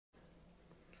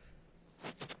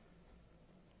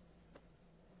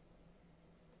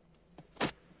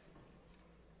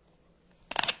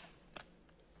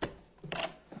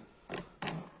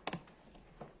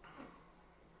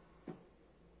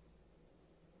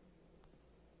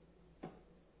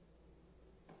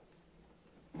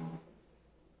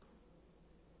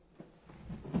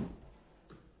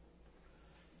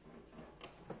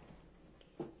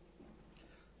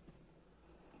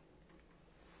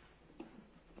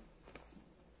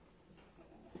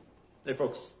Hey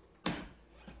folks,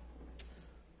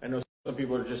 I know some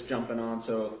people are just jumping on,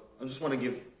 so I just want to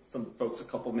give some folks a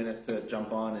couple minutes to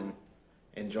jump on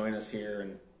and join us here.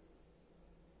 And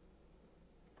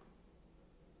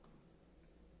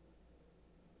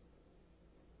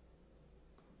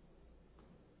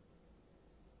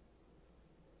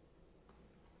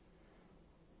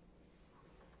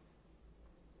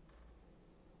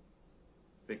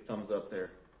big thumbs up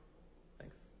there.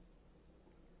 Thanks.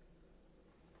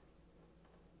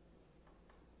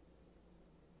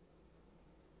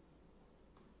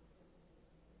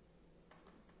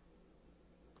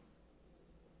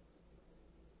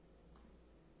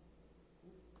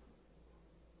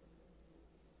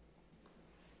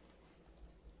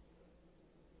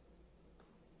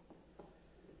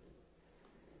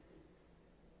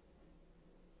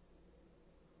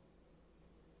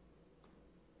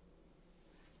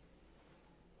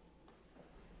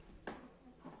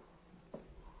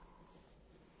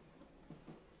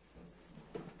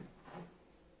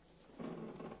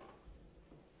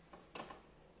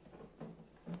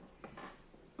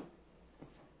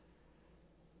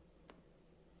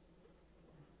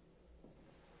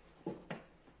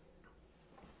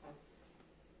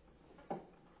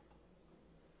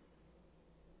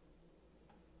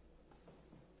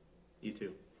 You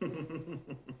too.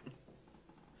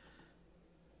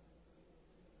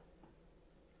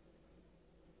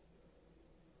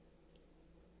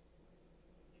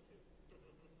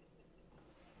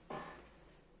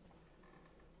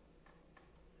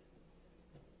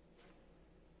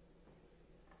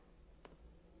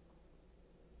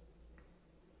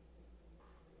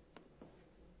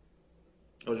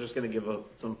 I was just going to give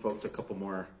some folks a couple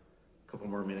more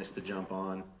minutes to jump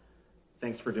on.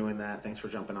 Thanks for doing that. Thanks for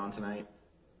jumping on tonight.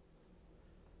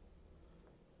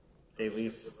 Hey,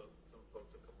 Lise. Give some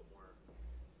folks a couple more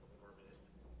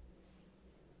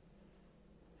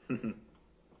minutes.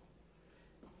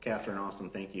 Catherine,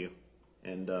 awesome. Thank you.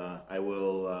 And I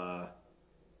will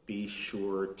be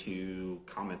sure to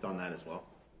comment on that as well.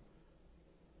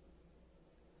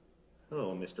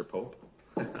 Hello, Mr. Pope.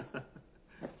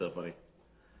 So funny.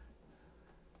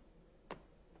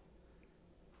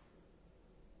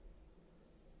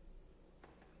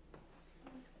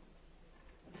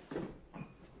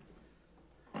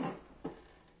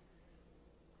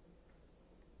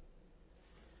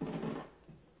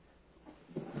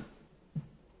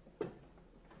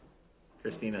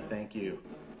 Christina, thank you.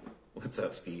 What's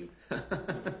up, Steve?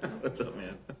 What's up,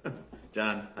 man?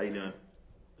 John, how you doing?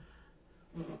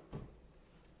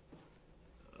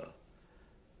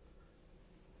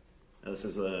 This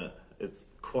is it's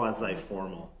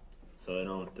quasi-formal, so I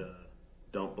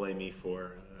don't blame me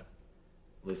for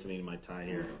loosening my tie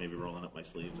here, maybe rolling up my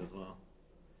sleeves as well.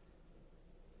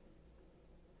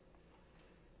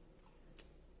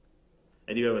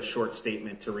 I do have a short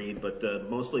statement to read, but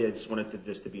mostly I just wanted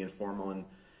this to be informal and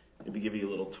maybe give you a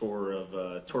little tour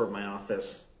of my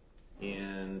office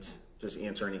and just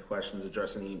answer any questions,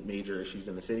 address any major issues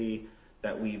in the city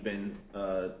that we've been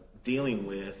dealing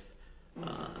with,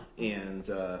 and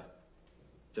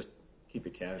just keep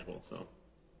it casual. So,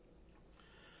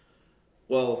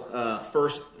 well,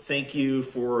 first, thank you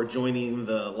for joining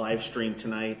the live stream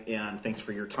tonight, and thanks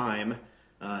for your time.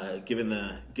 Given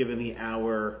the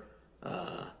hour.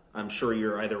 I'm sure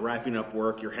you're either wrapping up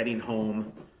work, you're heading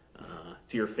home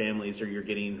to your families, or you're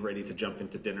getting ready to jump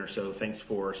into dinner. So thanks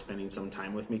for spending some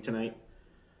time with me tonight.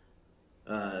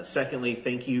 Secondly,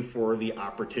 thank you for the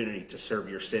opportunity to serve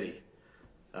your city.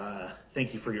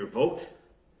 Thank you for your vote.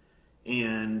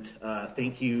 And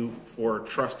thank you for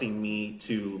trusting me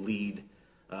to lead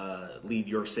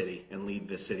your city and lead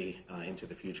this city into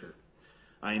the future.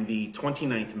 I am the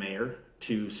 29th mayor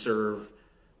to serve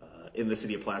in the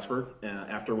city of Plattsburgh,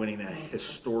 after winning a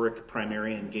historic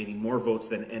primary and gaining more votes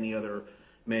than any other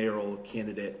mayoral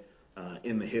candidate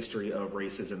in the history of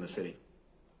races in the city.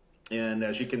 And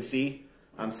as you can see,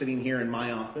 I'm sitting here in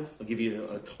my office. I'll give you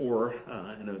a tour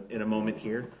in a moment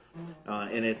here,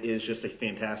 and it is just a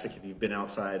fantastic. If you've been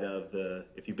outside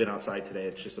today,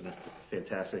 it's just a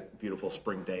fantastic, beautiful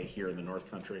spring day here in the North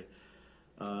Country.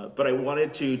 But I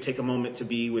wanted to take a moment to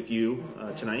be with you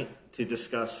tonight to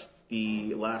discuss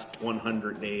the last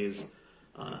 100 days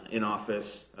in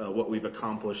office, what we've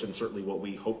accomplished, and certainly what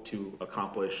we hope to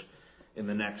accomplish in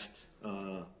the next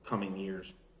coming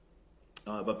years.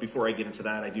 But before I get into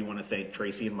that, I do want to thank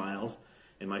Tracy and Miles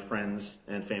and my friends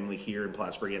and family here in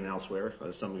Plattsburgh and elsewhere.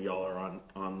 Some of y'all are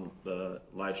on the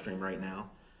live stream right now.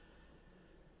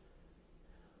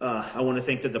 I want to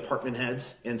thank the department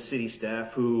heads and city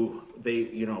staff who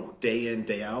day in,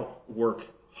 day out, work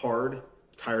hard,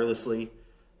 tirelessly,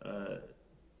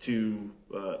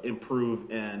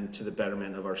 improve and to the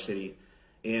betterment of our city,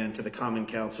 and to the Common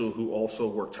Council, who also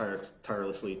work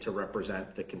tirelessly to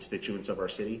represent the constituents of our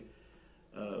city.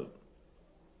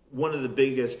 One of the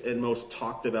biggest and most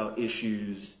talked about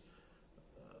issues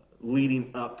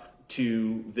leading up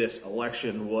to this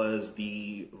election was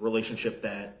the relationship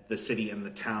that the city and the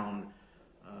town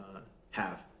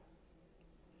have,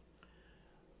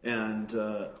 and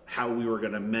how we were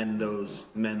going to mend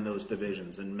those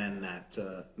divisions and mend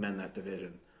that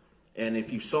division. And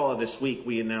if you saw this week,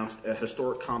 we announced a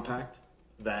historic compact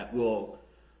that will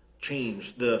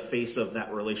change the face of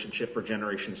that relationship for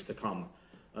generations to come.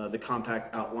 The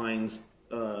compact outlines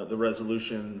the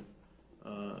resolution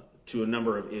to a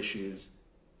number of issues,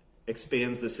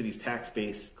 expands the city's tax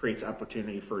base, creates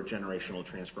opportunity for generational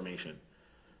transformation.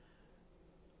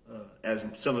 As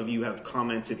some of you have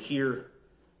commented here,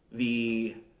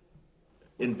 the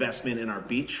investment in our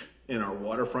beach, in our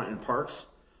waterfront and parks.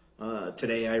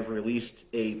 Today I've released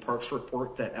a parks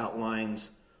report that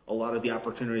outlines a lot of the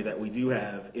opportunity that we do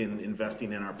have in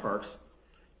investing in our parks,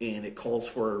 and it calls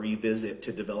for a revisit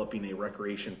to developing a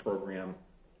recreation program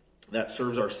that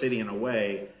serves our city in a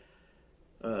way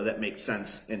that makes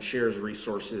sense and shares the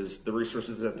resources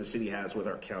that the city has with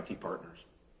our county partners.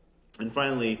 And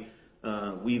finally,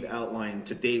 we've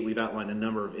outlined a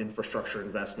number of infrastructure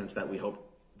investments that we hope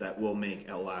that will make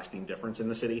a lasting difference in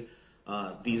the city.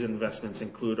 These investments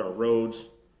include our roads,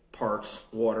 parks,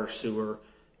 water, sewer,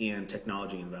 and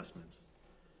technology investments.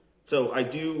 So I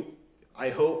do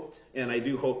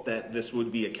hope that this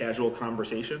would be a casual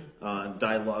conversation,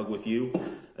 dialogue with you.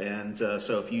 And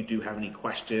so if you do have any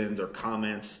questions or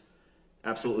comments,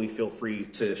 absolutely feel free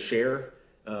to share.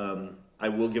 I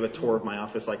will give a tour of my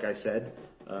office, like I said.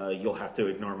 You'll have to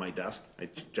ignore my desk. I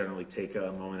generally take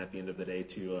a moment at the end of the day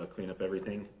to clean up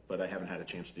everything, but I haven't had a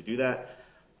chance to do that.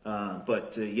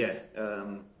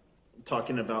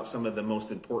 Talking about some of the most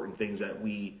important things that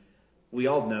we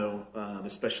all know,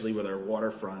 especially with our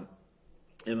waterfront.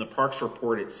 In the parks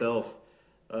report itself,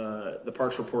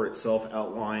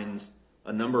 outlines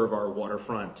a number of our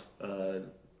waterfront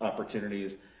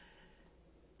opportunities.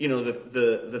 You know,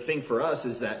 the thing for us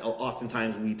is that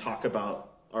oftentimes we talk about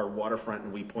our waterfront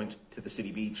and we point to the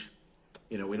city beach.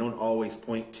 You know, we don't always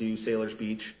point to Sailors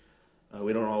Beach.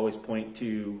 We don't always point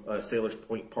to Sailors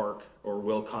Point Park or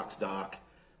Wilcox Dock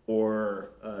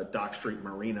or Dock Street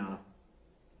Marina.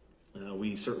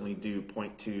 We certainly do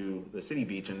point to the city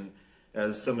beach, and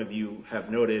as some of you have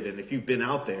noted, and if you've been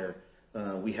out there,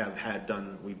 we've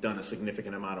done a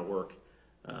significant amount of work.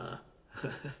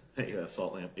 Yeah,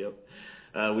 salt lamp. Yep.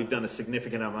 We've done a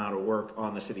significant amount of work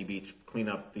on the city beach, clean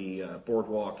up the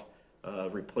boardwalk,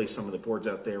 replace some of the boards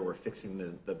out there. We're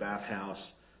fixing the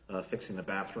bathhouse, fixing the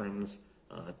bathrooms,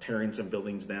 tearing some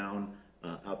buildings down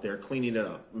out there, cleaning it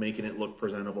up, making it look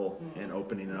presentable, and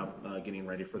opening it up, getting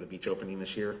ready for the beach opening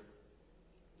this year.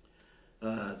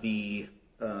 The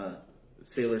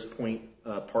Sailors Point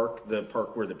Park, the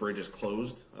park where the bridge is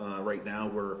closed. Right now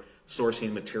we're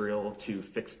sourcing material to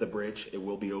fix the bridge. It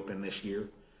will be open this year.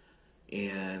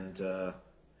 And,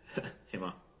 hey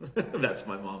Mom, that's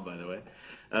my mom, by the way.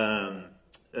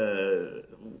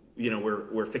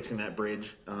 We're fixing that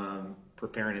bridge,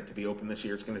 preparing it to be open this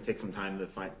year. It's going to take some time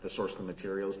to source the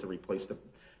materials to replace the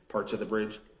parts of the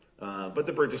bridge. But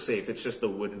the bridge is safe. It's just the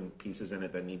wooden pieces in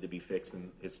it that need to be fixed,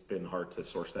 and it's been hard to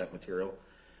source that material.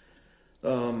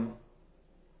 And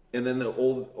then the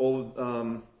old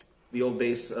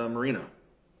base marina,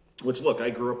 which, look, I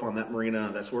grew up on that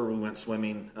marina. That's where we went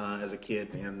swimming as a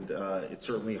kid, and it's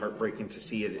certainly heartbreaking to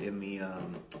see it in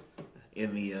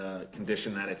the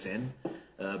condition that it's in.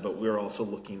 But we're also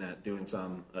looking at doing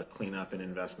some cleanup and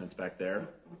investments back there.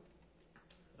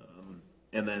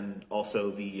 And then also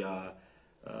the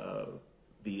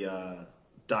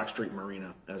Dock Street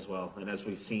Marina as well. And as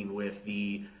we've seen with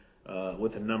a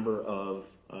number of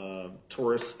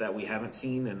tourists that we haven't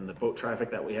seen and the boat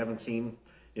traffic that we haven't seen,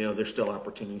 you know, there's still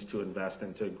opportunities to invest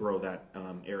and to grow that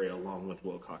area along with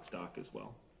Wilcox Dock as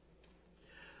well.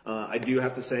 I do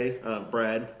have to say,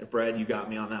 Brad, you got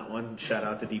me on that one. Shout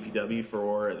out to DPW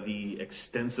for the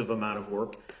extensive amount of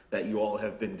work that you all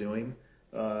have been doing.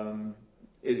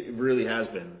 It really has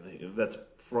been. That's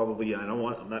probably,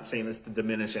 I'm not saying this to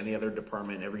diminish any other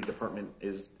department. Every department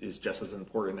is just as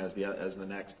important as the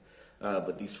next.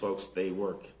 But these folks, they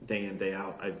work day in, day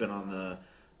out. I've been on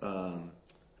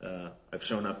I've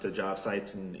shown up to job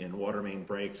sites and water main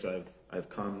breaks. I've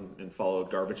come and followed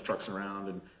garbage trucks around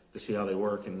and to see how they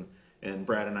work. And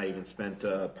Brad and I even spent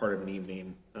part of an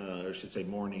evening, or I should say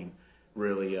morning,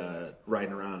 really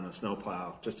riding around on a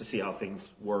snowplow just to see how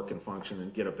things work and function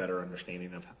and get a better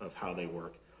understanding of how they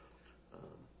work.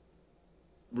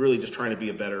 really just trying to be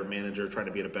a better manager, trying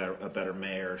to be a better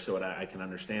mayor, so that I can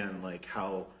understand like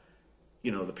how,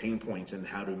 the pain points and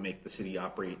how to make the city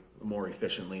operate more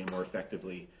efficiently and more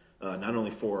effectively, not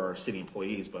only for our city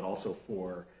employees, but also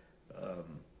for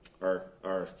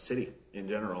our city in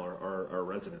general, our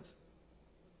residents.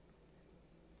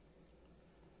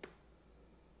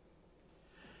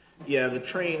 Yeah, the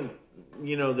train,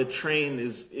 the train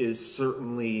is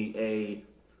certainly a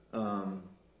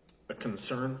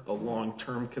concern, a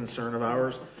long-term concern of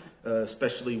ours,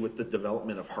 especially with the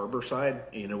development of Harborside.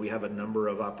 We have a number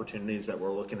of opportunities that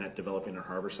we're looking at developing in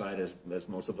Harborside. As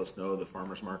most of us know, the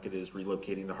farmers market is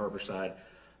relocating to Harborside.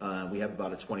 We have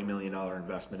about a $20 million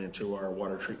investment into our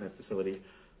water treatment facility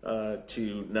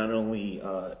to not only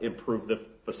improve the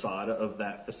facade of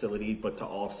that facility, but to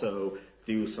also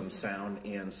do some sound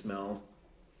and smell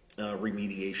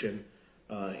remediation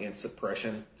and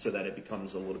suppression, so that it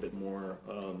becomes a little bit more,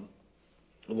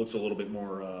 it looks a little bit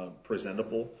more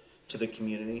presentable to the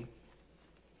community.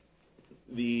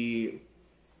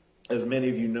 As many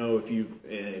of you know, if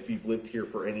you've lived here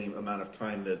for any amount of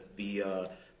time, that the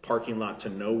parking lot to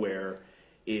Nowhere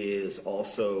is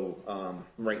also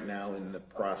right now in the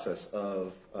process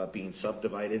of being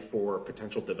subdivided for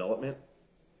potential development.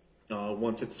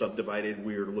 Once it's subdivided,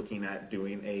 we're looking at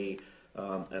doing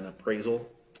an appraisal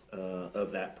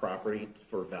of that property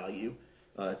for value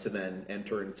to then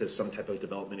enter into some type of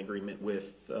development agreement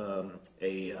with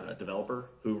a developer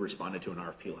who responded to an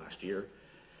RFP last year.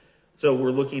 So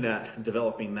we're looking at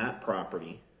developing that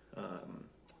property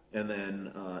and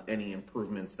then any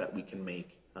improvements that we can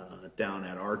make down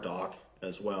at our dock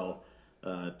as well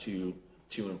to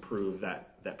improve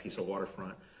that piece of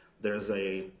waterfront. There's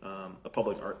a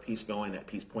public art piece going at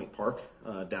Peace Point Park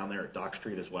down there at Dock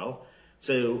Street as well.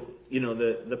 So,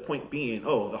 the point being, the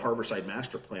Harborside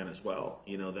Master Plan as well.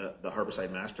 The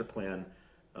Harborside Master Plan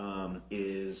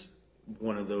is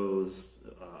one of those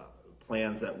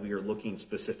plans that we are looking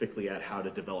specifically at how to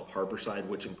develop Harborside,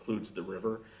 which includes the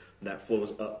river that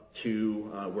flows up to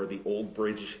where the old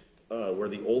bridge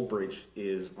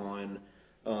is on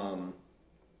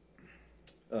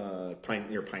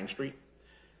near Pine Street.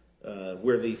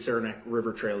 Where the Saranac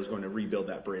River Trail is going to rebuild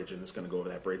that bridge, and it's going to go over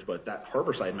that bridge. But that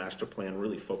Harborside Master Plan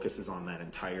really focuses on that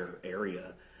entire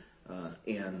area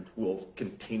and will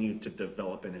continue to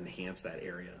develop and enhance that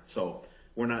area. So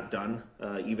we're not done,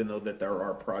 even though that there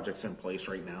are projects in place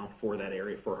right now for that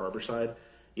area, for Harborside.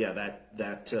 Yeah,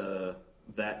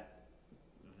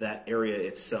 that area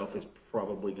itself is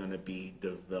probably going to be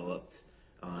developed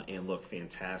and look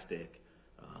fantastic,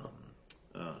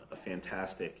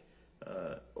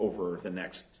 over the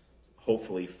next,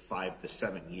 hopefully 5 to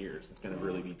 7 years. It's going to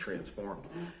really be transformed.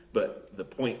 But the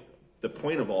point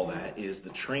of all that is the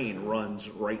train runs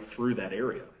right through that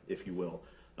area, if you will.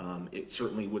 It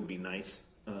certainly would be nice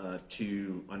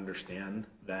to understand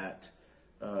that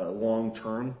long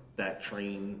term, that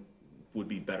train would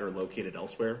be better located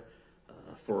elsewhere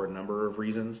for a number of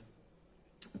reasons.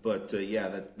 But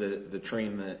the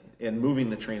train and moving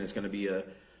the train is going to be a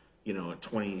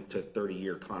 20 to 30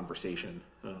 year conversation.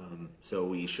 So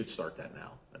we should start that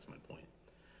now. That's my point.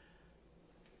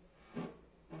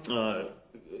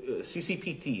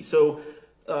 CCPT. So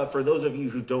for those of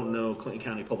you who don't know, Clinton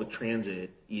County Public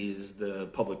Transit is the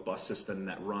public bus system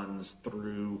that runs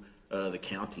through the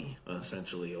county,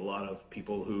 essentially. A lot of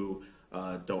people who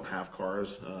don't have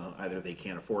cars, either they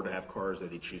can't afford to have cars or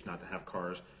they choose not to have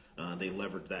cars, they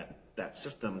leverage that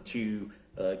system to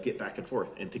get back and forth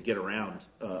and to get around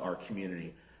our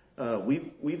community.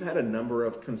 We've had a number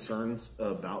of concerns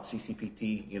about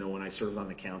CCPT. When I served on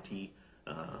the county,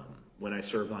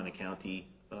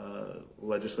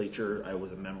 legislature, I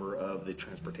was a member of the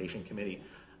transportation committee.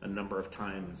 A number of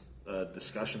times,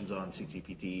 discussions on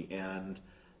CCPT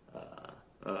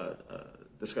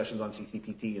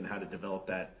and how to develop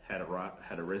that had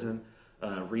arisen.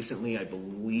 Recently, I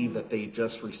believe that they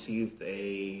just received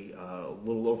a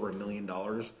little over $1 million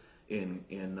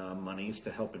in monies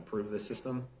to help improve the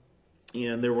system.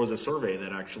 And there was a survey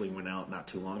that actually went out not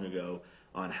too long ago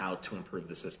on how to improve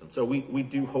the system. So we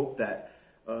do hope that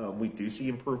we do see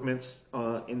improvements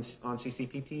on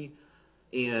CCPT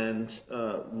and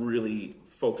really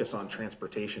focus on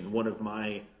transportation. One of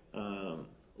my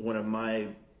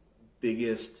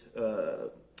biggest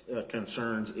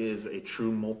concerns is a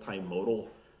true multimodal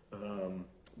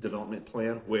development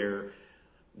plan where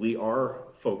we are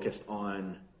focused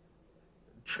on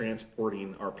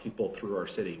transporting our people through our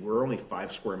city. We're only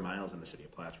 5 square miles in the city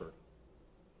of Plattsburgh.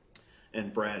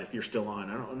 And Brad, if you're still on,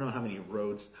 I don't know how many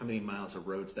miles of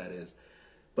roads that is.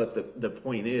 But the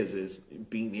point is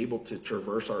being able to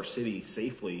traverse our city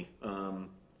safely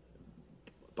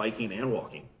by biking and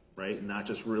walking, right? And not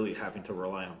just really having to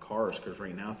rely on cars, because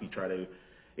right now,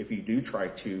 if you do try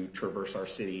to traverse our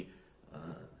city,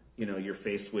 you're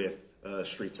faced with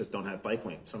streets that don't have bike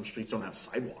lanes. Some streets don't have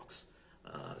sidewalks,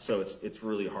 so it's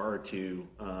really hard to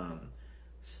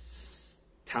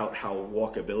tout how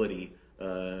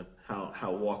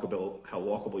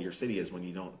walkable your city is when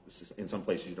you don't. In some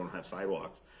places you don't have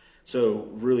sidewalks. So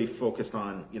really focused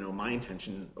on, my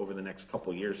intention over the next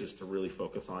couple of years is to really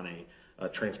focus on a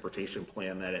transportation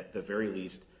plan that at the very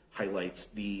least highlights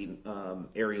the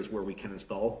areas where we can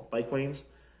install bike lanes.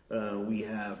 We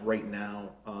have right now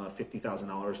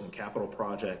 $50,000 in capital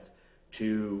project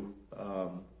to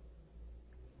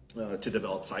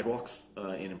develop sidewalks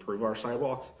and improve our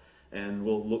sidewalks, and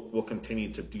we'll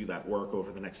continue to do that work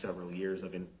over the next several years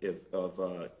of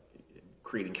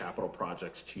creating capital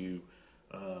projects to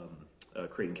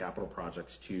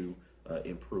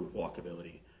improve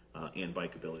walkability and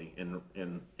bikeability,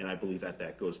 and I believe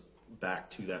that goes back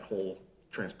to that whole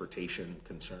transportation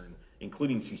concern,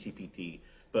 including CCPT,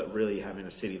 but really having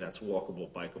a city that's walkable,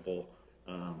 bikeable,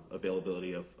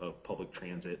 availability of public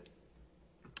transit,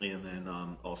 and then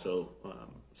also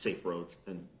safe roads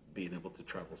and being able to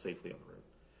travel safely on the road.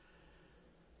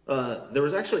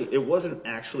 It wasn't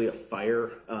actually a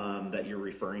fire that you're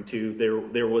referring to.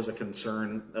 There was a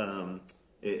concern.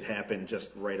 It happened just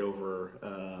right over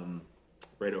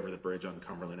the bridge on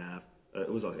Cumberland Ave.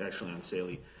 It was actually on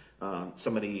Saley.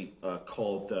 Somebody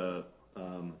called the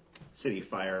city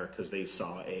fire because they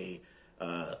saw a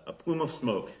plume of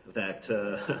smoke that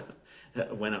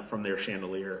went up from their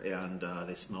chandelier, and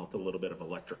they smelt a little bit of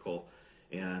electrical,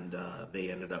 and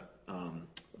they ended up.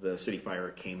 The city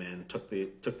fire came in, took the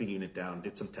unit down,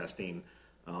 did some testing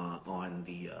on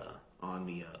the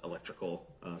electrical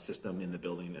system in the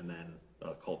building, and then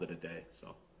called it a day.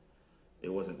 So it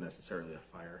wasn't necessarily a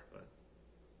fire, but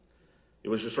it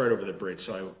was just right over the bridge,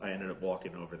 so I ended up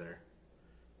walking over there.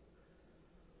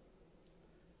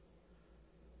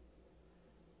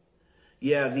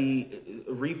 Yeah, the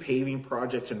repaving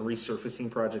projects and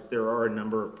resurfacing projects, there are a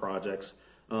number of projects.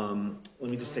 Let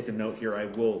me just take a note here.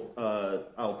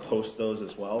 I'll post those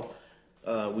as well.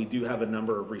 We do have a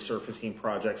number of resurfacing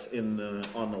projects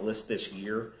on the list this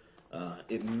year.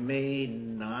 It may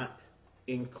not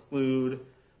include,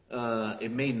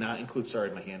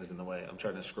 sorry, my hand is in the way. I'm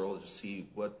trying to scroll to see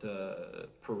what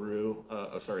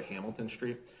Hamilton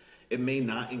Street. It may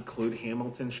not include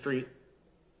Hamilton Street,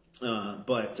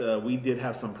 but we did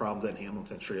have some problems at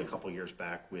Hamilton Street a couple years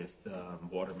back with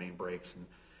water main breaks,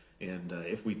 and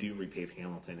if we do repave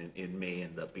Hamilton, it may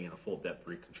end up being a full depth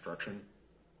reconstruction,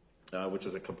 which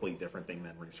is a complete different thing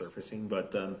than resurfacing.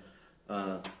 But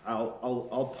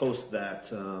I'll post that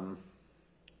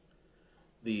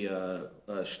the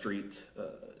street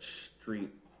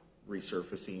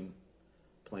resurfacing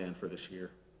plan for this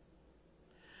year.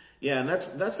 Yeah, and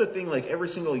that's the thing. Like every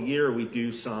single year, we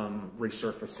do some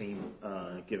resurfacing,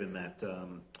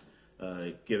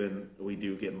 given we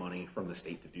do get money from the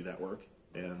state to do that work,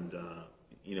 and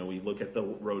we look at the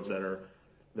roads that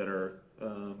are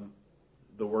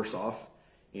the worst off,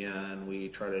 and we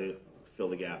try to fill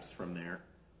the gaps from there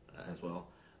as well.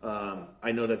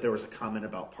 I know that there was a comment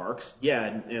about parks.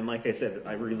 Yeah, and like I said,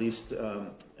 I released.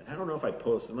 I don't know if I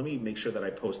posted. Let me make sure that I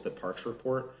post the parks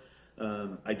report.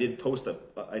 I did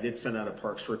send out a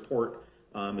parks report.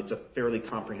 It's a fairly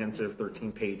comprehensive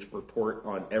 13-page report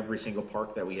on every single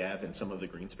park that we have and some of the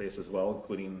green space as well,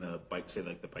 including the bike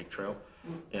trail.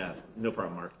 Yeah, no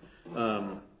problem, Mark.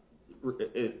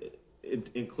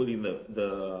 Including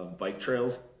the bike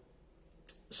trails.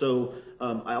 So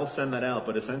I'll send that out,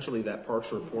 but essentially that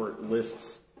parks report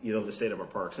lists, the state of our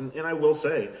parks. And I will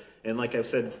say, and like I've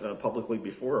said publicly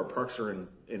before, our parks are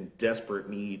in desperate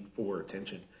need for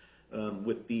attention.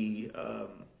 With the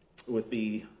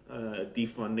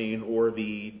defunding or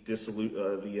the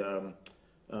dissolution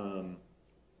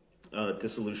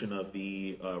of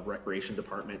the recreation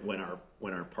department when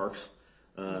our parks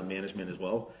management as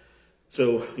well.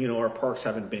 So our parks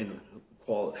haven't been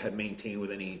have maintained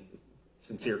with any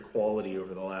sincere quality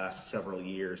over the last several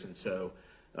years, and so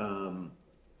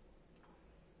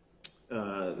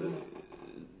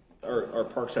our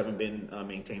parks haven't been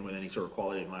maintained with any sort of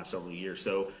quality in the last several years.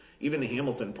 So even the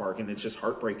Hamilton Park, and it's just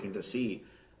heartbreaking to see.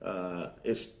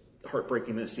 It's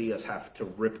heartbreaking to see us have to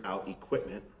rip out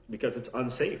equipment because it's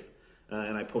unsafe.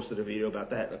 And I posted a video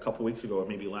about that a couple weeks ago, or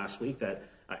maybe last week. That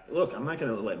I'm not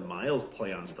going to let Miles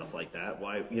play on stuff like that.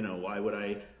 Why would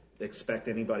I expect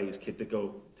anybody's kid to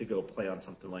go play on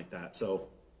something like that? So,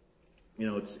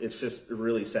 it's just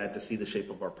really sad to see the shape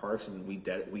of our parks, and we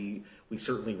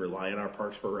certainly rely on our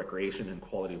parks for recreation and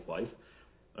quality of life.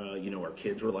 Our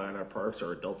kids rely on our parks,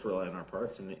 our adults rely on our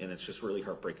parks, and it's just really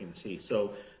heartbreaking to see.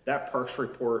 So that parks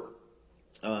report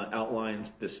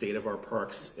outlines the state of our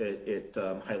parks. It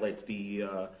highlights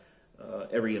the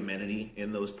every amenity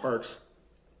in those parks,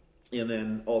 and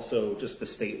then also just the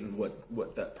state and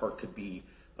what that park could be,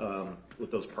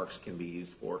 what those parks can be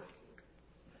used for.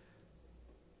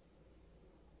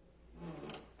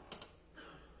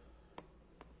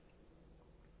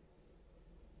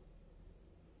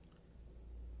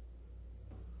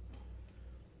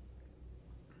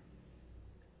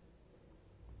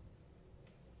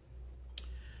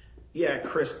 Yeah,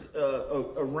 Chris,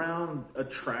 around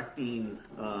attracting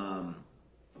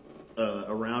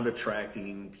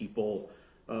people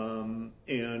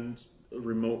and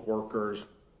remote workers,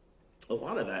 a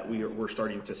lot of that we're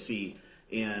starting to see,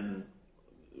 and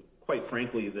quite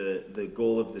frankly, the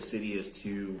goal of the city is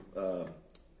to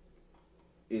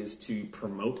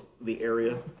promote the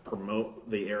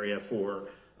area for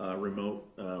remote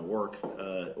work,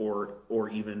 or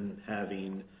even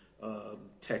having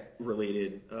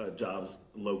tech-related jobs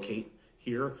locate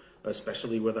here,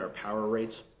 especially with our power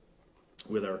rates,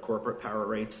 with our corporate power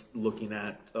rates, looking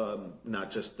at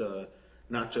not just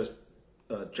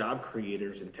job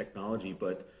creators in technology,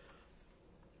 but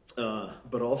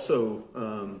also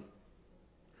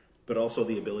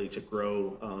the ability to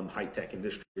grow high-tech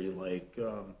industry like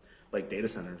data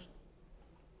centers.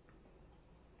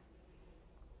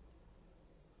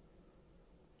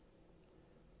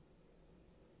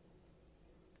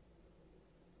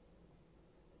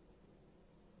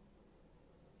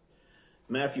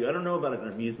 Matthew, I don't know about an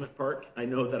amusement park. I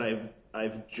know that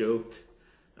I've joked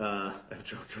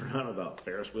around about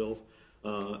Ferris wheels,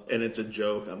 and it's a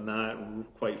joke. I'm not,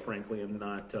 quite frankly,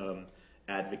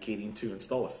 advocating to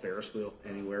install a Ferris wheel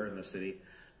anywhere in the city.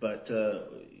 But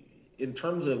in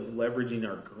terms of leveraging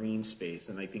our green space,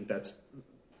 and I think that's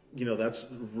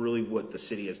really what the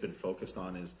city has been focused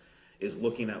on, is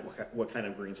looking at what kind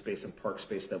of green space and park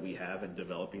space that we have, and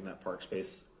developing that park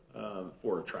space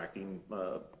for attracting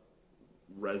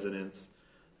residents,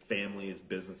 families,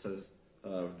 businesses,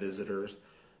 visitors,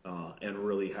 and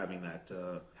really having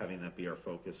that be our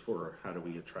focus for how do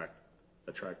we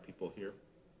attract people here.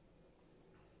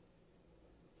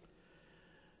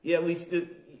 Yeah, at least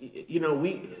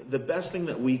the best thing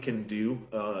that we can do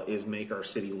is make our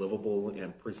city livable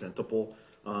and presentable.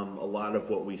 A lot of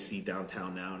what we see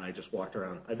downtown now, and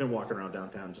I've been walking around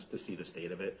downtown just to see the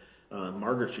state of it.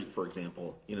 Margaret Street, for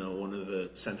example, one of the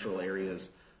central areas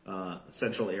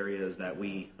that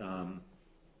we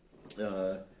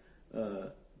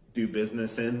do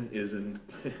business in is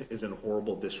in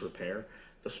horrible disrepair.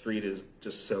 The street is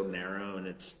just so narrow, and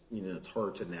it's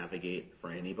hard to navigate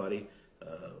for anybody.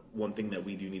 One thing that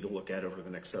we do need to look at over the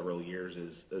next several years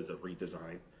is a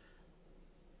redesign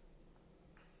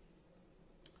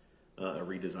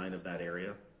of that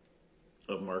area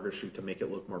of Margaret Street to make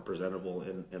it look more presentable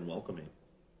and welcoming.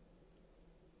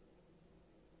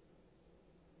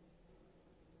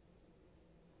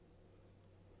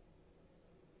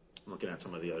 I'm looking at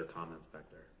some of the other comments back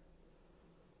there.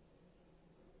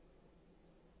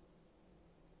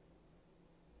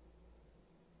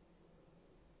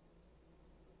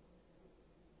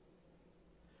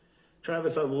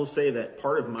 Travis, I will say that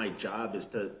part of my job is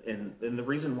and the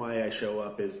reason why I show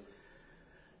up is,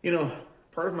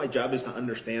 part of my job is to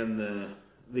understand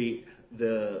the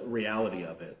reality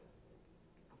of it.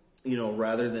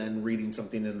 Rather than reading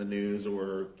something in the news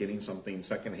or getting something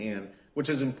secondhand, which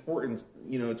is important.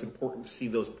 It's important to see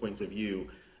those points of view.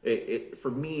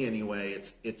 For me anyway,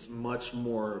 it's much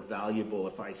more valuable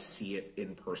if I see it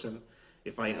in person,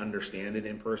 if I understand it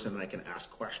in person, and I can ask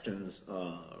questions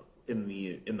in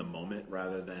the moment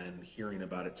rather than hearing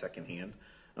about it secondhand.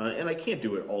 And I can't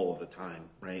do it all of the time,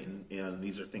 right? And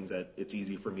these are things that it's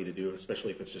easy for me to do,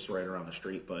 especially if it's just right around the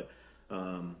street. But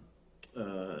I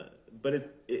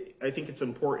think it's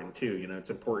important too. It's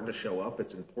important to show up.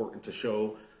 It's important to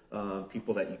show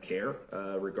people that you care,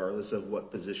 regardless of what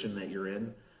position that you're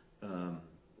in,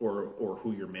 or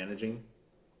who you're managing,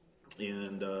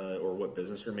 and or what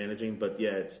business you're managing. But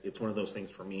yeah, it's one of those things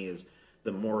for me is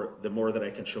the more that I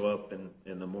can show up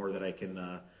and the more that I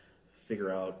can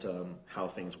figure out how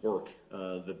things work,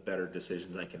 the better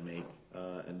decisions I can make,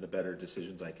 and the better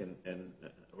decisions I can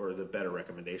or the better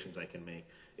recommendations I can make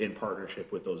in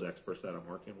partnership with those experts that I'm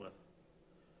working with.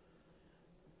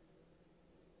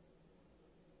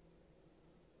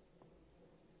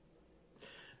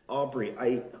 Aubrey,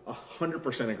 I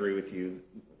 100% agree with you.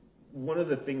 One of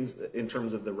the things in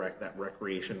terms of that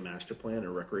recreation master plan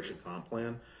or recreation comp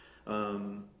plan,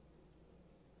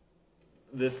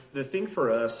 the thing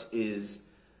for us is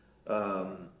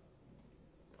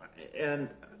and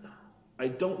I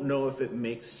don't know if it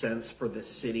makes sense for the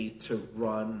city to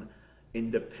run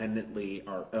independently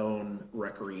our own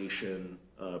recreation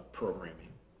programming,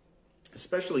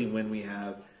 especially when we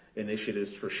have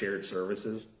initiatives for shared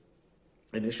services.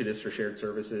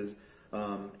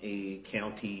 A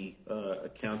county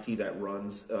that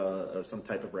runs some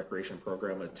type of recreation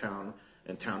program, a town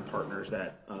and town partners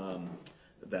that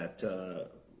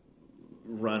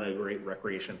run a great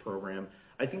recreation program.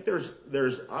 I think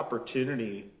there's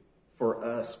opportunity for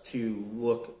us to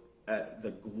look at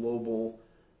the global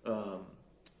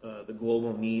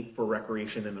need for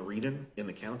recreation in the region, in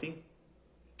the county,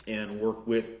 and work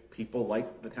with people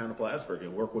like the town of Plattsburgh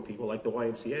and work with people like the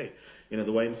YMCA. You know,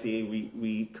 the YMCA,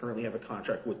 we currently have a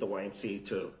contract with the YMCA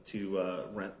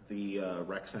to rent the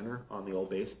rec center on the old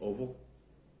base oval.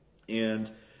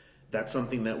 And that's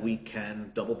something that we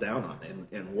can double down on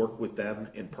and work with them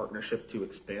in partnership to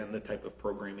expand the type of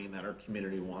programming that our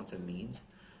community wants and needs.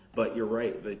 But you're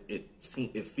right,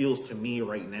 it feels to me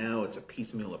right now it's a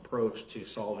piecemeal approach to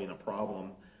solving a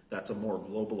problem that's a more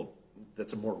global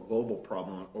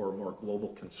problem or a more global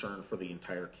concern for the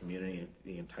entire community and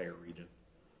the entire region.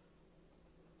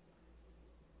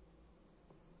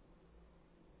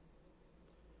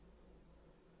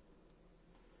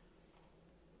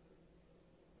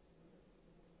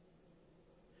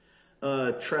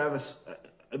 Travis,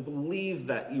 I believe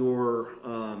that your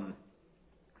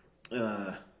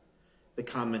the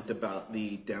comment about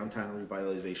the downtown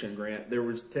revitalization grant, there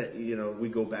was, we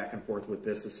go back and forth with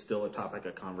this. It's still a topic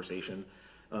of conversation.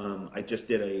 I just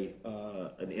did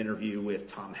an interview with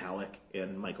Tom Halleck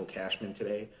and Michael Cashman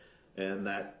today, and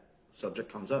that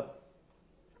subject comes up.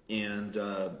 And,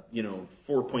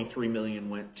 $4.3 million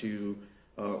went to,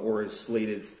 or is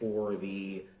slated for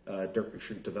the Dirt Creek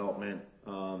Street development.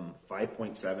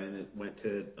 5.7 went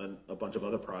to a bunch of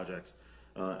other projects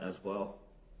as well.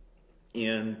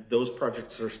 And those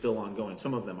projects are still ongoing.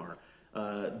 Some of them are.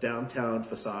 Downtown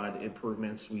facade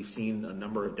improvements. We've seen a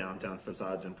number of downtown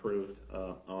facades improved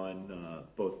on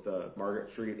both Margaret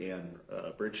Street and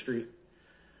Bridge Street.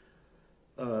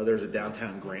 There's a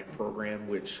downtown grant program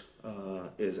which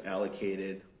is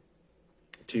allocated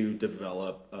to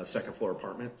develop second floor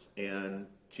apartments and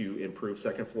to improve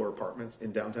second floor apartments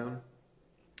in downtown.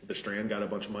 The Strand got a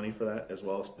bunch of money for that as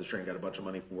well. The Strand got a bunch of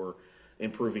money for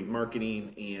improving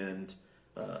marketing and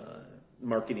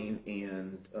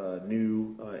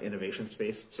new innovation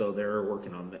space. So they're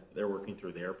working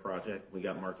through their project. We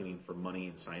got marketing for money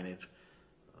and signage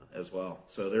as well.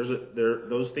 So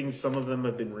those things. Some of them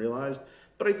have been realized,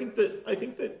 but I think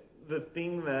that the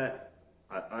thing that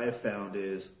I have found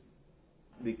is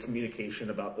the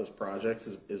communication about those projects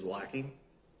is lacking.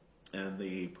 And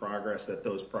the progress that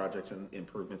those projects and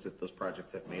improvements that those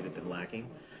projects have made have been lacking.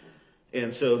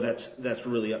 And so that's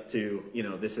really up to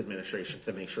this administration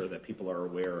to make sure that people are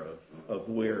aware of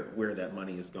where that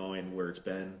money is going, where it's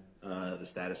been, the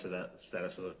status of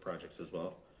those projects as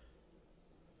well.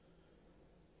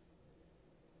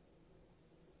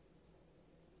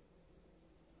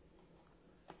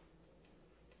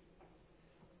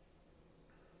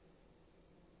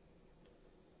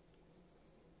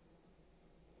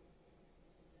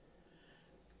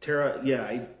 Tara, yeah,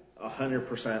 I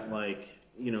 100%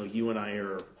 you and I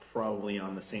are probably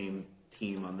on the same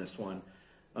team on this one.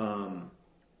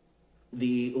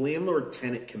 The landlord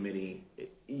tenant committee,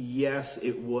 yes,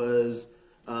 it was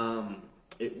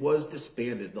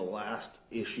disbanded. The last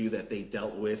issue that they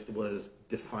dealt with was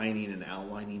defining and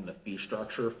outlining the fee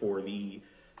structure for the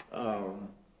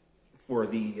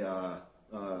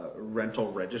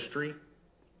rental registry.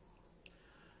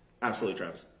 Absolutely,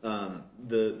 Travis.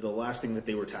 The last thing that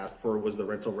they were tasked for was the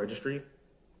rental registry.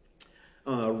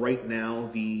 Right now,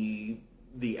 the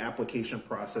application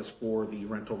process for the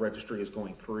rental registry is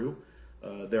going through.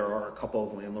 There are a couple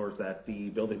of landlords that the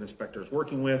building inspector is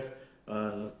working with,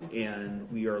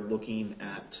 and we are looking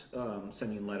at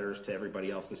sending letters to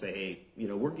everybody else to say, hey,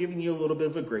 we're giving you a little bit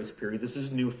of a grace period. This is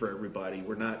new for everybody.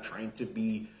 We're not trying to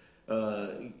be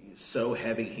so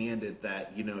heavy-handed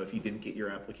that if you didn't get your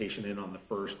application in on the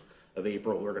 1st of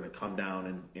April, we're going to come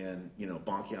down and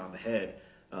bonk you on the head.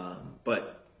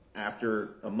 But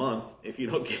after a month, if you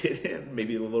don't get it in,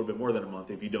 maybe a little bit more than a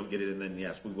month, if you don't get it in, then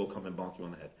yes, we will come and bonk you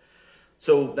on the head.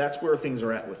 So that's where things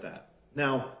are at with that.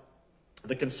 Now,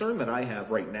 the concern that I have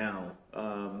right now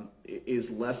is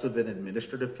less of an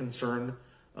administrative concern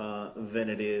than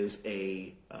it is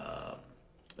a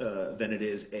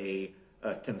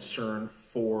concern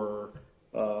for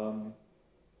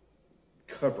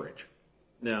coverage.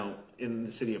 Now, in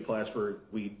the city of Plattsburgh,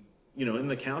 in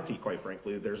the county, quite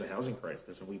frankly, there's a housing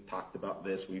crisis, and we've talked about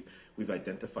this. We've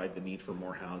identified the need for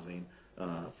more housing.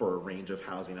 for a range of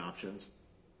housing options,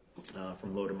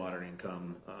 from low to moderate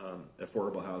income,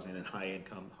 affordable housing, and high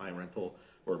income, high rental,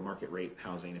 or market rate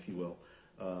housing, if you will.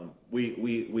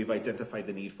 We've identified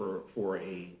the need for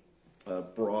a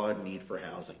broad need for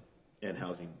housing and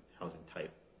housing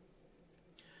type.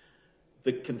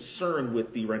 The concern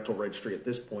with the rental registry at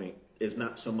this point is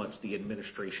not so much the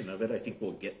administration of it. I think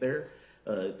we'll get there,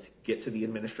 get to the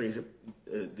administrative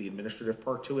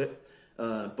part to it,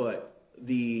 but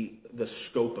the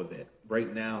scope of it.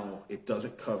 Right now, it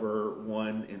doesn't cover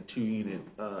one and unit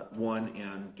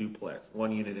and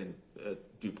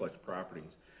duplex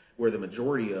properties, where the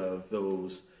majority of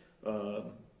those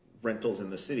rentals in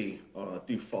the city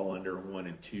do fall under one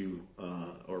and two,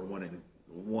 or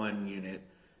one unit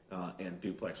and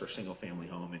duplex, or single family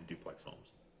home and duplex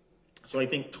homes. So I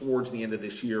think towards the end of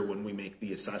this year, when we make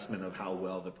the assessment of how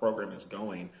well the program is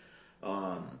going,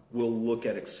 we'll look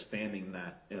at expanding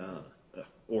that,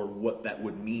 or what that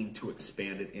would mean to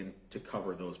expand it in to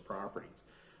cover those properties.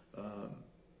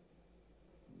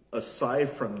 Aside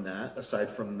from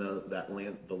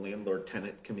the landlord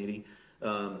tenant committee,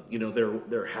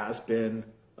 there has been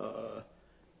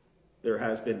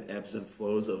ebbs and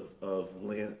flows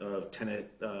of tenant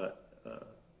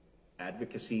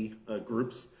advocacy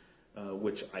groups,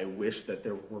 which I wish that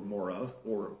there were more of,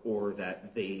 or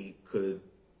that they could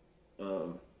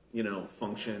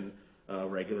function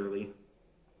regularly.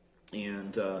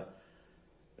 And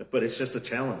but it's just a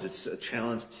challenge. It's a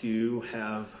challenge to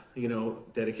have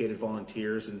dedicated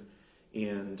volunteers and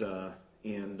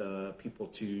people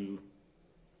to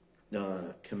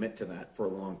commit to that for a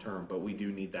long term. But we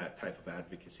do need that type of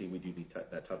advocacy. We do need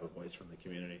that type of voice from the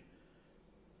community.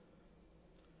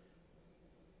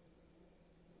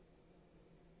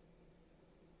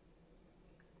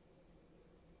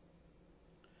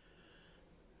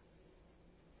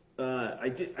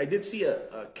 I did see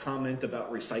a comment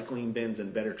about recycling bins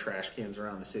and better trash cans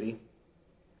around the city.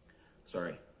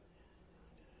 Sorry.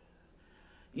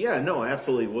 Yeah, no, I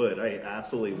absolutely would. I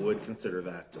absolutely would consider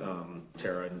that,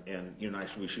 Tara, and you and I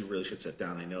we really should sit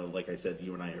down. I know, like I said,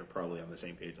 you and I are probably on the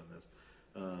same page on this,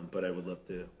 but I would love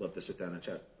to sit down and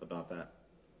chat about that.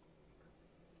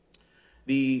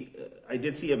 I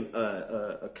did see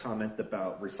a comment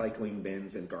about recycling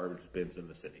bins and garbage bins in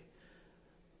the city.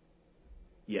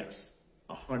 Yes,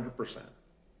 100%.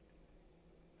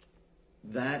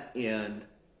 That and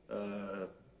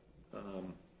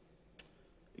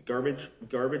garbage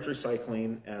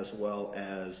recycling, as well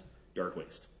as yard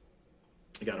waste.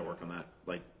 You got to work on that.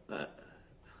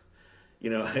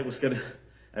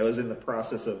 I was in the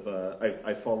process of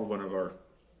I followed one of our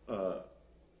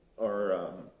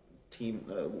team,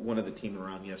 one of the team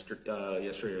around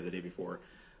yesterday or the day before,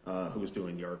 who was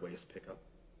doing yard waste pickup.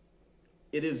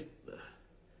 It is.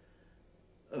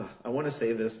 I want to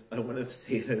say this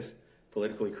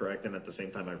politically correct, and at the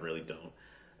same time, I really don't.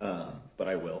 But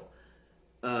I will.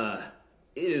 It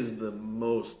is the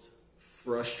most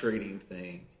frustrating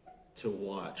thing to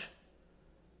watch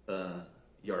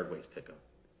yard waste pickup,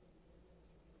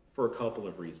 for a couple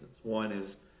of reasons. One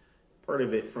is part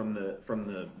of it from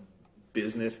the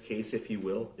business case, if you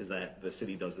will, is that the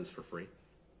city does this for free.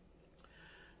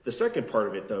 The second part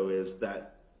of it, though, is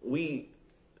that we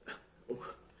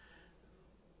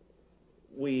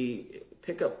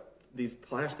pick up these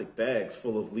plastic bags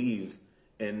full of leaves,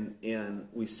 and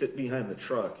we sit behind the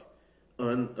truck,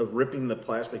 ripping the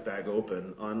plastic bag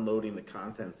open, unloading the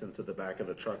contents into the back of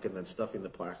the truck, and then stuffing the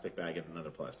plastic bag in another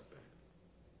plastic bag.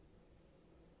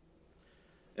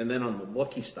 And then on the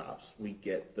lucky stops, we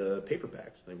get the paper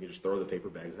bags. Then we just throw the paper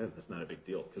bags in. That's not a big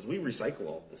deal, because we recycle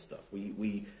all this stuff.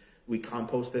 We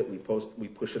compost it. We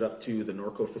push it up to the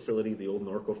Norco facility, the old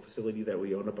Norco facility that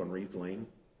we own up on Reeves Lane.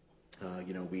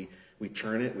 We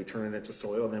churn it. We turn it into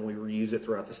soil, and then we reuse it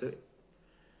throughout the city.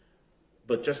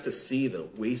 But just to see the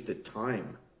wasted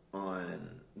time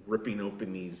on ripping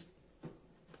open these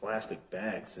plastic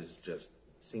bags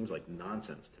seems like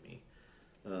nonsense to me.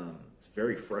 It's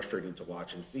very frustrating to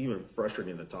watch, and it's even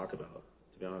frustrating to talk about,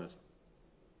 to be honest.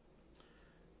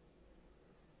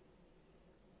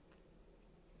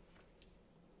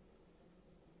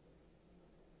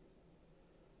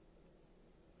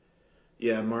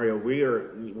 Yeah, Mario,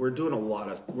 we're doing a lot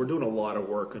of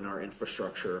work in our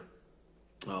infrastructure.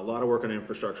 A lot of work on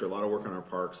infrastructure, a lot of work on our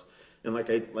parks. And like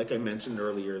I mentioned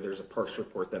earlier, there's a parks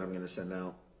report that I'm going to send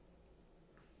out.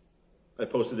 I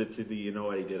posted it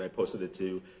to I posted it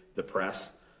to the press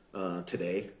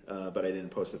today, but I didn't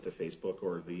post it to Facebook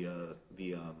or the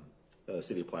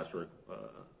City of Plattsburgh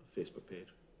Facebook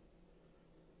page.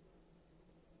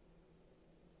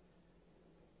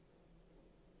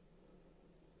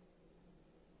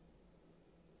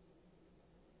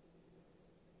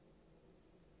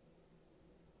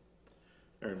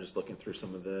 I'm just looking through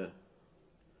some of the.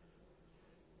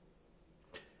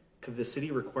 Could the city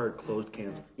require closed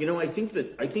cans? You know, I think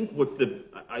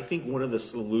one of the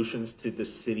solutions to the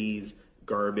city's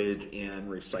garbage and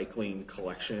recycling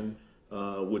collection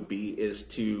is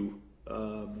to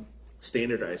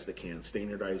standardize the cans,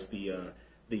 standardize the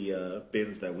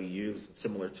bins that we use,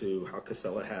 similar to how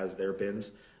Casella has their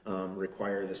bins.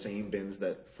 Require the same bins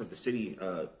that for the city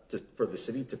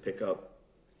to pick up.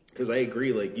 Because I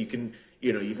agree, like you can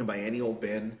buy any old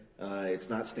bin. It's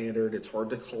not standard. It's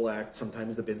hard to collect.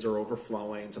 Sometimes the bins are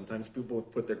overflowing. Sometimes people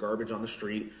put their garbage on the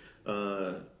street,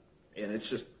 and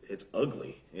it's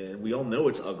ugly. And we all know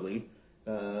it's ugly.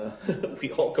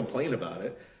 We all complain about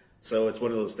it. So it's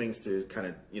one of those things to kind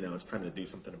of, it's time to do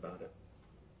something about it.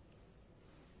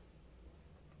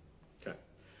 Okay.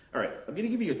 All right. I'm going to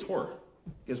give you a tour.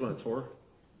 You guys want a tour?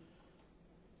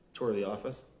 Tour of the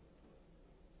office?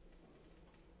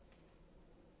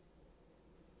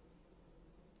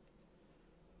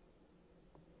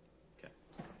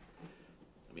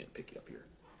 Pick you up here.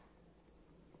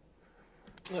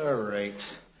 All right.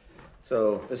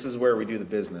 So this is where we do the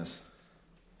business.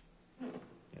 Yeah,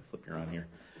 flip you around here.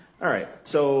 All right.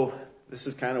 So this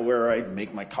is kind of where I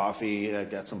make my coffee. I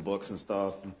got some books and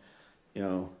stuff, and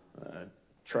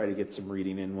try to get some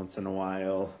reading in once in a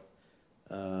while.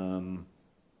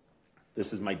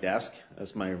 This is my desk.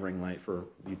 That's my ring light for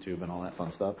YouTube and all that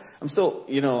fun stuff. I'm still,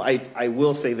 I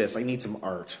will say this. I need some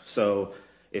art. So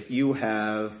if you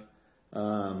have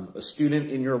a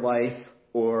student in your life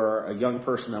or a young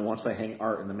person that wants to hang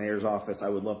art in the mayor's office, I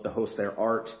would love to host their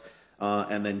art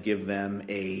and then give them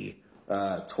a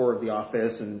tour of the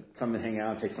office and come and hang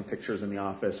out, take some pictures in the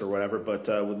office or whatever. But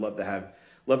would love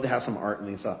to have some art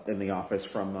in the office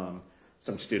from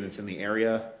some students in the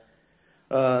area.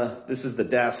 This is the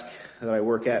desk that I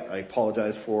work at. I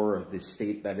apologize for the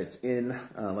state that it's in.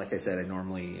 Like I said, I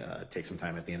normally take some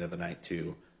time at the end of the night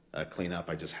to clean up.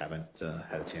 I just haven't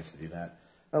had a chance to do that.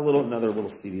 Another little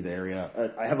seated area.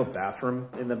 I have a bathroom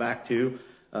in the back too,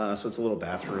 so it's a little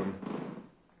bathroom.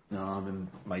 And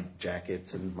my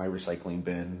jackets and my recycling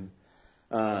bin.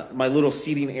 My little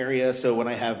seating area. So when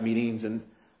I have meetings and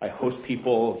I host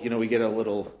people, we get a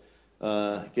little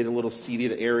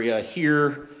seated area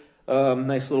here.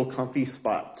 Nice little comfy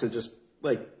spot to just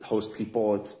like host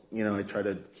people. It's I try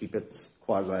to keep it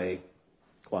quasi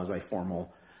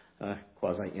formal.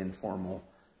 Quasi-informal.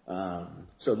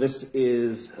 So this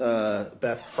is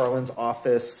Beth Harlan's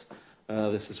office.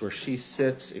 This is where she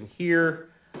sits in here.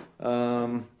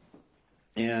 And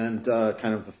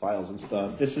kind of the files and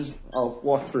stuff. I'll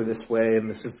walk through this way, and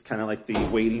this is kind of like the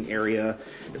waiting area.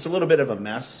 It's a little bit of a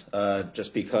mess,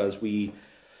 just because we're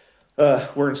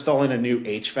installing a new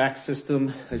HVAC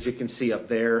system, as you can see up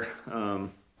there,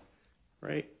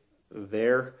 right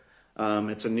there.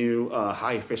 It's a new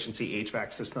high efficiency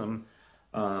HVAC system.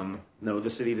 No, the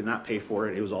city did not pay for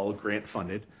it. It was all grant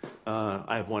funded.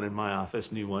 I have one in my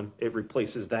office, new one. It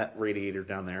replaces that radiator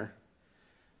down there.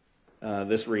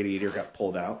 This radiator got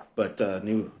pulled out, but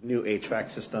new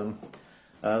HVAC system.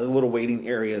 A little waiting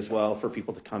area as well for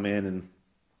people to come in and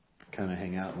kind of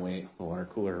hang out and wait, the water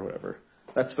cooler or whatever.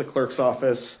 That's the clerk's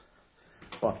office.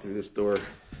 Walk through this door.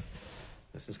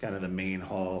 This is kind of the main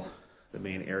hall, the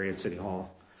main area at City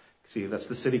Hall. See, that's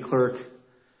the city clerk.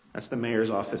 That's the mayor's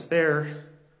office there.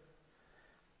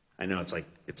 I know it's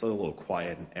a little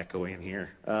quiet and echoey in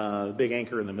here. The big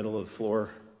anchor in the middle of the floor.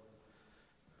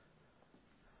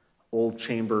 Old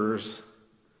chambers.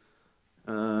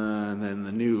 And then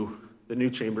the new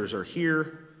chambers are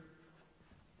here.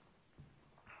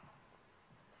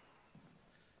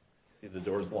 See, the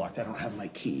door's locked. I don't have my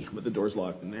key, but the door's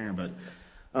locked in there. But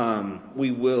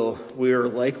we are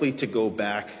likely to go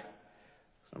back.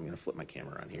 So I'm going to flip my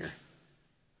camera on here.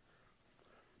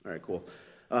 All right, cool.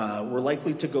 We're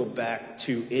likely to go back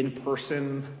to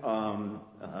in-person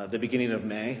the beginning of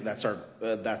May. That's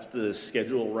the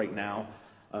schedule right now,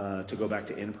 to go back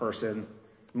to in-person.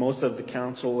 Most of the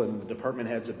council and the department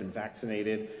heads have been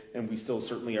vaccinated, and we still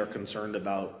certainly are concerned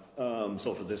about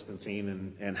social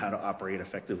distancing and how to operate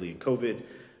effectively in COVID.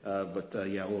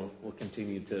 Yeah, we'll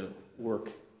continue to work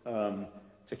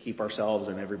to keep ourselves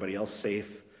and everybody else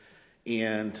safe.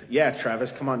 And yeah,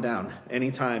 Travis, come on down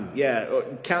anytime. Yeah,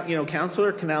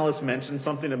 Councilor Canales mentioned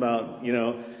something about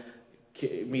meeting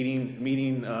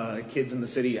kids in the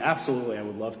city. Absolutely, I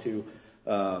would love to.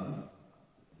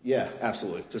 Yeah,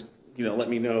 absolutely. Just let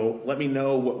me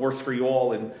know what works for you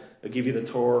all, and I'll give you the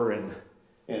tour and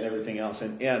everything else.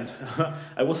 And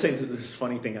I will say this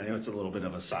funny thing. I know it's a little bit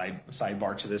of a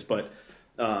sidebar to this, but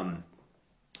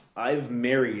I've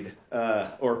married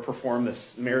or performed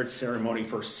this marriage ceremony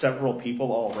for several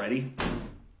people already.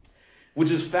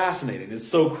 which is fascinating. It's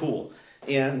so cool.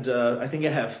 And I think I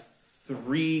have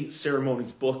 3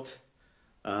 ceremonies booked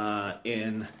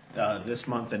in this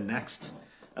month and next.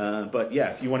 But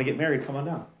yeah, if you want to get married, come on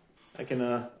down. I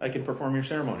can perform your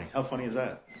ceremony. How funny is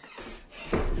that?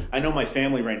 I know my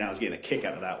family right now is getting a kick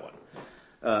out of that one.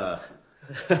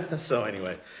 So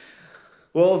anyway,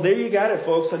 well, there you got it,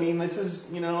 folks. I mean, this is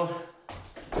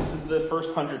the first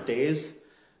 100 days.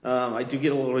 I do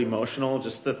get a little emotional,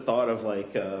 just the thought of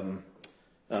like the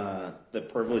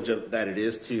privilege that it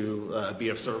is to be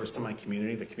of service to my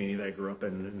community, the community that I grew up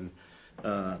in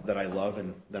and that I love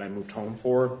and that I moved home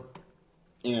for.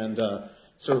 And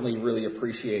certainly really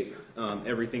appreciate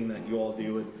everything that you all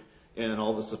do and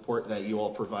all the support that you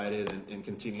all provided and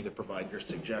continue to provide your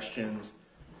suggestions.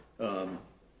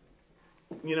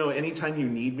 Anytime you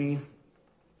need me,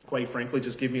 quite frankly,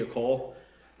 just give me a call.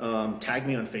 Tag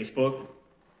me on Facebook,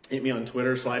 hit me on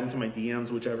Twitter, slide into my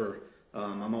DMs, whichever.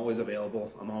 I'm always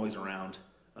available. I'm always around.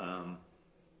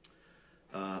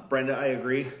 Brenda, I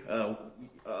agree.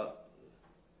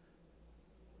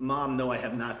 Mom, no, I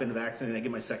have not been vaccinated. I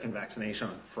get my second vaccination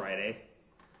on Friday.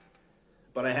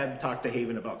 But I have talked to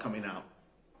Haven about coming out,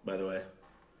 by the way.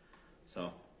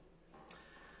 So,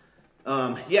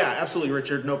 yeah, absolutely,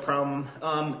 Richard, no problem.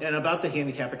 And about the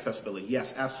handicap accessibility,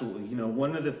 yes, absolutely.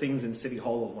 One of the things in City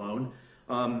Hall alone,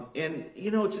 and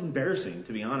it's embarrassing,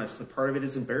 to be honest. The part of it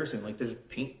is embarrassing. Like there's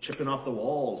paint chipping off the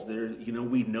walls.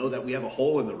 We know that we have a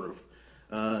hole in the roof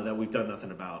that we've done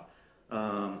nothing about.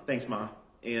 Thanks, Ma.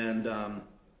 And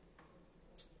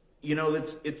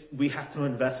we have to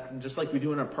invest, just like we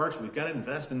do in our parks. We've got to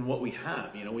invest in what we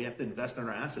have. We have to invest in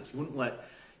our assets. You wouldn't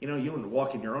wouldn't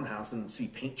walk in your own house and see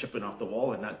paint chipping off the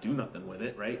wall and not do nothing with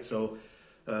it, right? So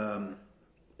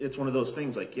it's one of those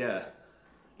things. Like, yeah,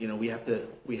 we got to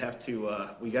do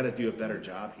a better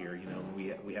job here.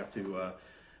 We have to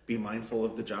be mindful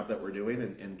of the job that we're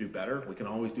doing and do better. We can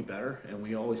always do better, and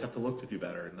we always have to look to do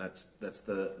better. And that's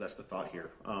the thought here.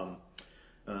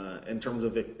 In terms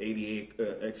of ADA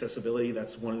accessibility,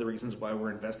 that's one of the reasons why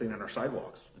we're investing in our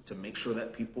sidewalks, to make sure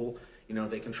that people,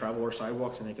 they can travel our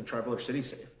sidewalks and they can travel our city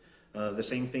safe. The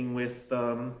same thing with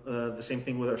our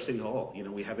city hall.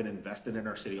 We haven't invested in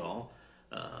our city hall.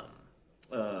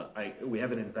 We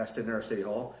haven't invested in our city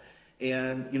hall,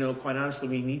 and quite honestly,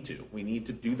 we need to. We need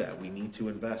to do that. We need to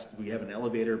invest. We have an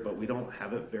elevator, but we don't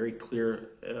have a very clear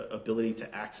ability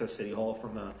to access city hall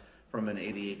from an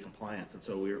ADA compliance, and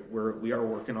so we are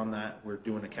working on that. We're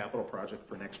doing a capital project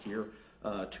for next year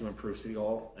to improve City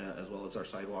Hall as well as our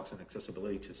sidewalks and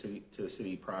accessibility to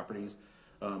city properties.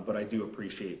 But I do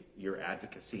appreciate your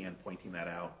advocacy and pointing that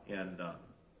out, and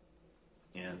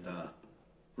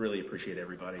really appreciate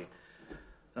everybody.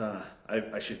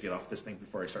 I should get off this thing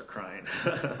before I start crying.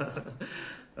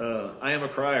 I am a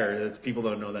crier. People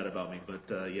don't know that about me,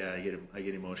 but yeah, I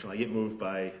get emotional. I get moved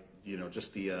by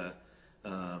just the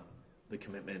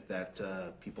commitment that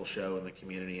people show in the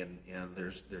community, and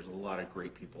there's a lot of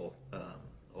great people,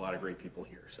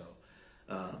 here. So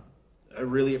I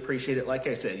really appreciate it. Like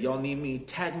I said, y'all need me,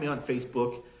 tag me on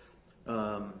Facebook,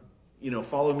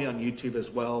 follow me on YouTube as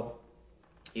well,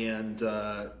 and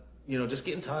just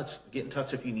get in touch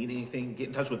if you need anything. Get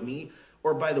in touch with me.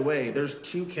 Or by the way, there's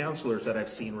 2 counselors that I've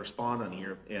seen respond on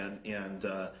here, and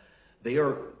they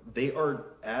are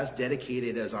as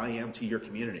dedicated as I am to your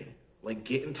community. Like,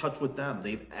 get in touch with them.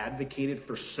 They've advocated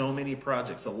for so many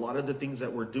projects. A lot of the things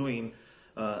that we're doing,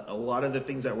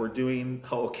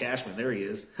 oh, Cashman, there he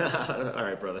is. All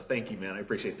right, brother. Thank you, man. I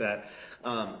appreciate that.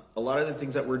 A lot of the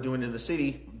things that we're doing in the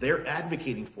city, they're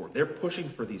advocating for. They're pushing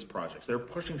for these projects. They're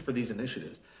pushing for these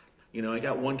initiatives. I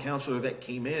got one counselor that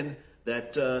came in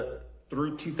that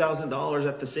threw $2,000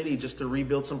 at the city just to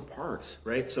rebuild some parks,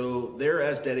 right? So they're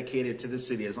as dedicated to the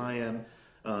city as I am.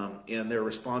 And they're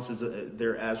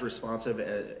as responsive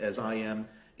as I am.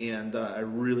 And I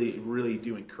really, really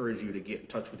do encourage you to get in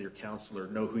touch with your counselor.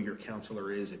 Know who your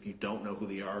counselor is. If you don't know who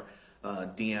they are,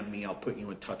 DM me. I'll put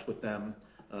you in touch with them.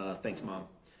 Thanks, Mom.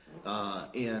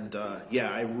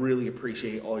 Yeah, I really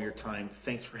appreciate all your time.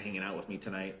 Thanks for hanging out with me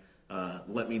tonight.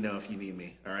 Let me know if you need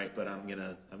me. All right, but I'm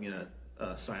gonna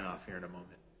sign off here in a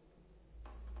moment.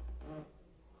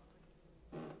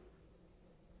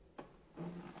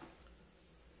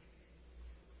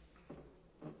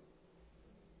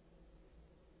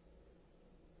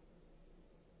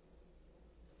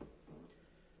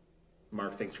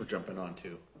 Mark, thanks for jumping on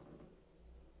too.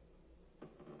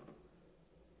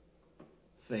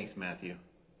 Thanks, Matthew.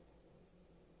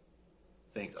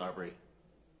 Thanks, Aubrey.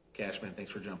 Cashman, thanks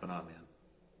for jumping on, man.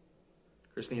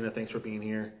 Christina, thanks for being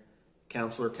here.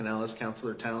 Counselor Canellis,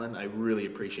 Counselor Talon, I really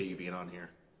appreciate you being on here.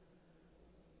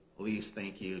 Elise,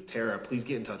 thank you. Tara, please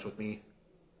get in touch with me.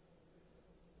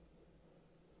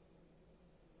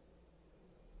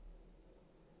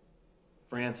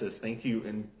 Francis, thank you,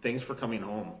 and thanks for coming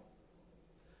home.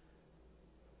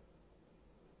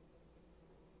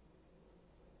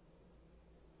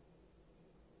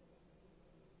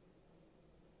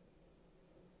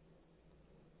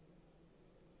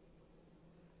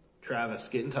 Travis,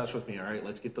 get in touch with me, all right?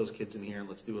 Let's get those kids in here and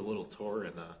let's do a little tour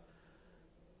and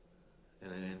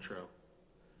an intro.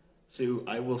 Sue,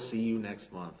 I will see you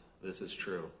next month. This is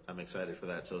true. I'm excited for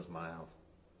that. So is Miles.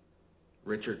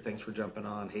 Richard, thanks for jumping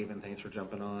on. Haven, thanks for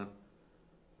jumping on.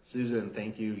 Susan,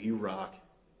 thank you. You rock.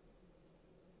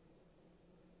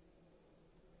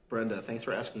 Brenda, thanks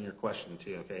for asking your question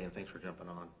too, okay? And thanks for jumping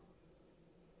on.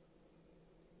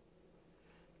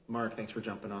 Mark, thanks for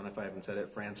jumping on if I haven't said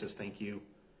it. Francis, thank you.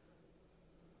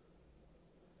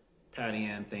 Patty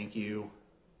Ann, thank you.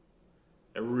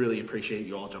 I really appreciate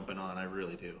you all jumping on. I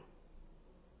really do.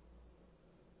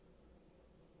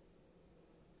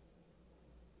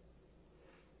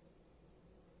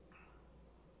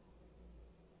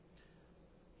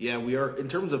 Yeah, we are, in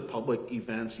terms of public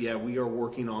events, yeah, we are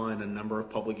working on a number of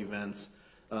public events.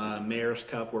 Mayor's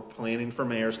Cup, we're planning for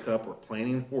Mayor's Cup. We're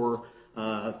planning for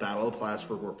Battle of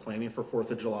Plattsburgh. We're planning for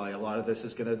 4th of July. A lot of this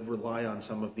is going to rely on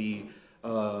some of the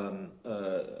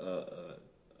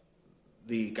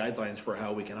guidelines for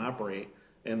how we can operate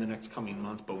in the next coming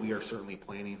months, but we are certainly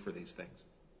planning for these things.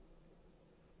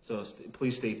 So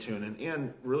please stay tuned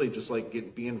and really just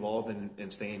like be involved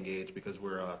and stay engaged because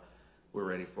we're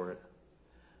ready for it.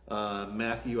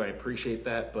 Matthew, I appreciate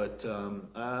that, but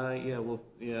I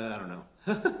don't know.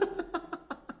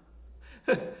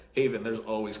 Haven, there's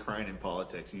always crying in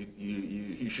politics.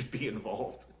 You should be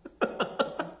involved.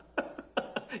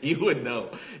 You would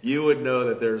know. You would know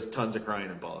that there's tons of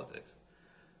crying in politics.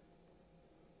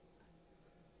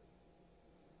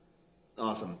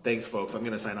 Awesome. Thanks, folks. I'm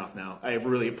going to sign off now. I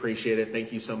really appreciate it.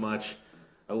 Thank you so much.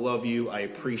 I love you. I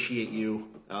appreciate you.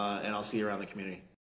 And I'll see you around the community.